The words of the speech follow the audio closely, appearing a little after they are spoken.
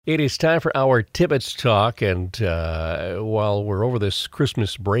It is time for our Tibbetts Talk, and while we're over this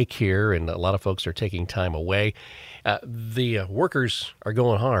Christmas break here, and a lot of folks are taking time away, the workers are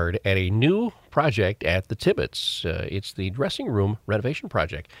going hard at a new project at the Tibbetts. It's the dressing room renovation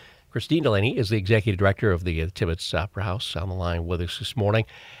project. Christine Delaney is the executive director of the Tibbetts Opera House on the line with us this morning.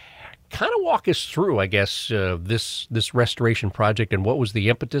 Kind of walk us through, I guess, this restoration project and what was the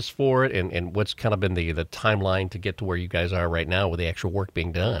impetus for it, and what's kind of been the timeline to get to where you guys are right now with the actual work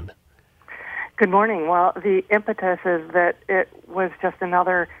being done. Good morning. Well, the impetus is that it was just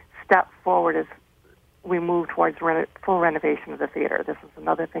another step forward as we move towards full renovation of the theater. This is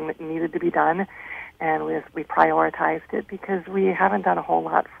another thing that needed to be done, and we prioritized it because we haven't done a whole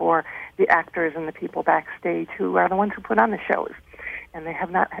lot for the actors and the people backstage who are the ones who put on the shows. And they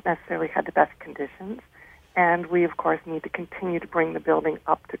have not necessarily had the best conditions. And we, of course, need to continue to bring the building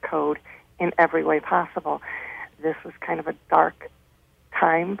up to code in every way possible. This was kind of a dark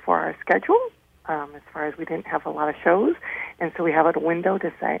time for our schedule, as far as we didn't have a lot of shows. And so we have a window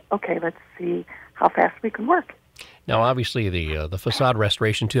to say, okay, let's see how fast we can work. Now, obviously, the facade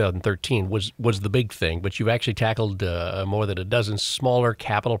restoration 2013 was the big thing, but you've actually tackled more than a dozen smaller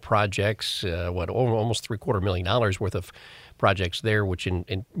capital projects, almost $750,000 worth of projects there, which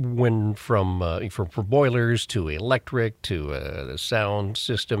went from boilers to electric to the sound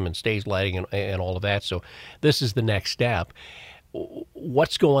system and stage lighting and all of that. So this is the next step.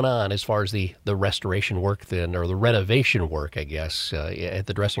 What's going on as far as the restoration work then, or the renovation work, I guess, at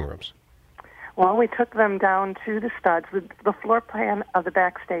the dressing rooms? Well, we took them down to the studs. The floor plan of the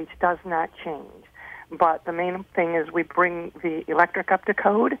backstage does not change, but the main thing is we bring the electric up to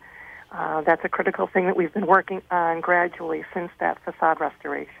code. That's a critical thing that we've been working on gradually since that facade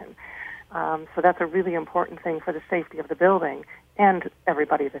restoration. So that's a really important thing for the safety of the building and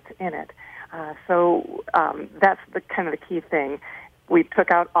everybody that's in it. So that's the kind of the key thing. We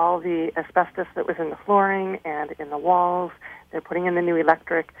took out all the asbestos that was in the flooring and in the walls. They're putting in the new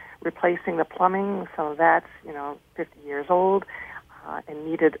electric, replacing the plumbing. Some of that's 50 years old and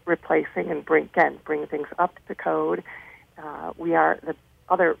needed replacing, and bring things up to code. The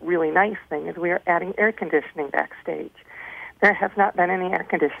other really nice thing is we are adding air conditioning backstage. There has not been any air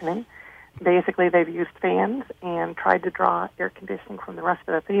conditioning. Basically, they've used fans and tried to draw air conditioning from the rest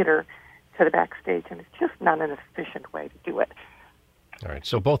of the theater to the backstage, and it's just not an efficient way to do it. All right,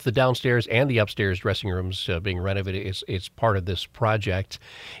 so both the downstairs and the upstairs dressing rooms being renovated is part of this project.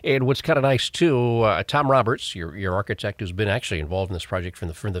 And what's kind of nice, too, Tom Roberts, your architect who's been actually involved in this project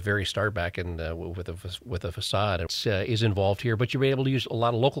from the very start back with the facade, is involved here. But you've been able to use a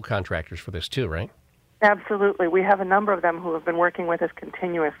lot of local contractors for this, too, right? Absolutely. We have a number of them who have been working with us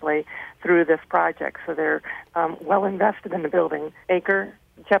continuously through this project, so they're well invested in the building. Acre,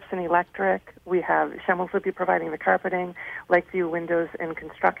 Jepson Electric, we have Schemmels will be providing the carpeting. Lakeview Windows and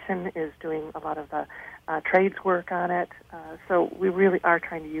Construction is doing a lot of the trades work on it. So we really are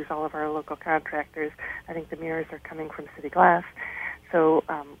trying to use all of our local contractors. I think the mirrors are coming from City Glass. So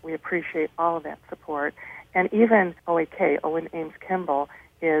we appreciate all of that support. And even OAK, Owen Ames Kimball,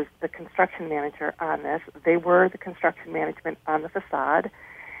 is the construction manager on this. They were the construction management on the facade,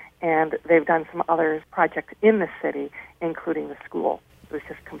 and they've done some other projects in the city, including the school. It was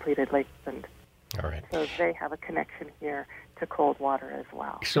just completed Lakeland. All right. So they have a connection here to Coldwater as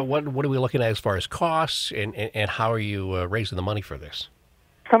well. So what are we looking at as far as costs, and how are you raising the money for this?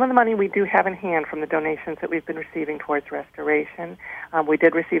 Some of the money we do have in hand from the donations that we've been receiving towards restoration. We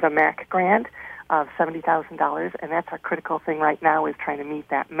did receive a MAC grant of $70,000, and that's our critical thing right now, is trying to meet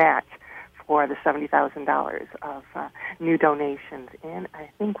that match for the $70,000 of new donations. And I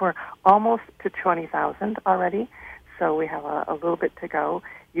think we're almost to $20,000 already, so we have a little bit to go.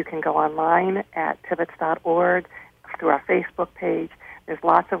 You can go online at tibbetts.org, through our Facebook page. There's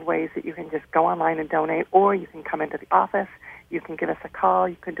lots of ways that you can just go online and donate, or you can come into the office. You can give us a call.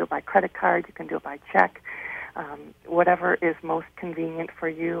 You can do it by credit card. You can do it by check. Whatever is most convenient for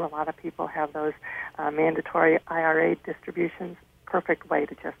you. A lot of people have those mandatory IRA distributions. Perfect way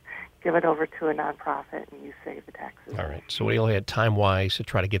to just give it over to a nonprofit and you save the taxes. All right. So what do you had time-wise to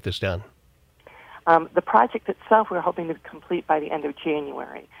try to get this done? The project itself we're hoping to complete by the end of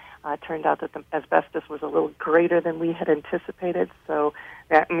January. It turned out that the asbestos was a little greater than we had anticipated, so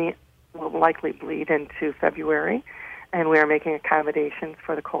that will likely bleed into February. And we are making accommodations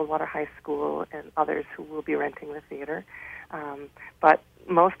for the Coldwater High School and others who will be renting the theater. But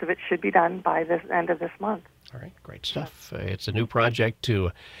most of it should be done by the end of this month. All right, great stuff. It's a new project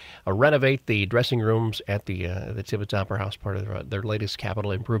to renovate the dressing rooms at the Tibbetts Opera House, part of their latest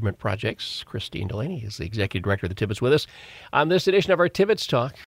capital improvement projects. Christine Delaney is the executive director of the Tibbetts with us on this edition of our Tibbetts Talk.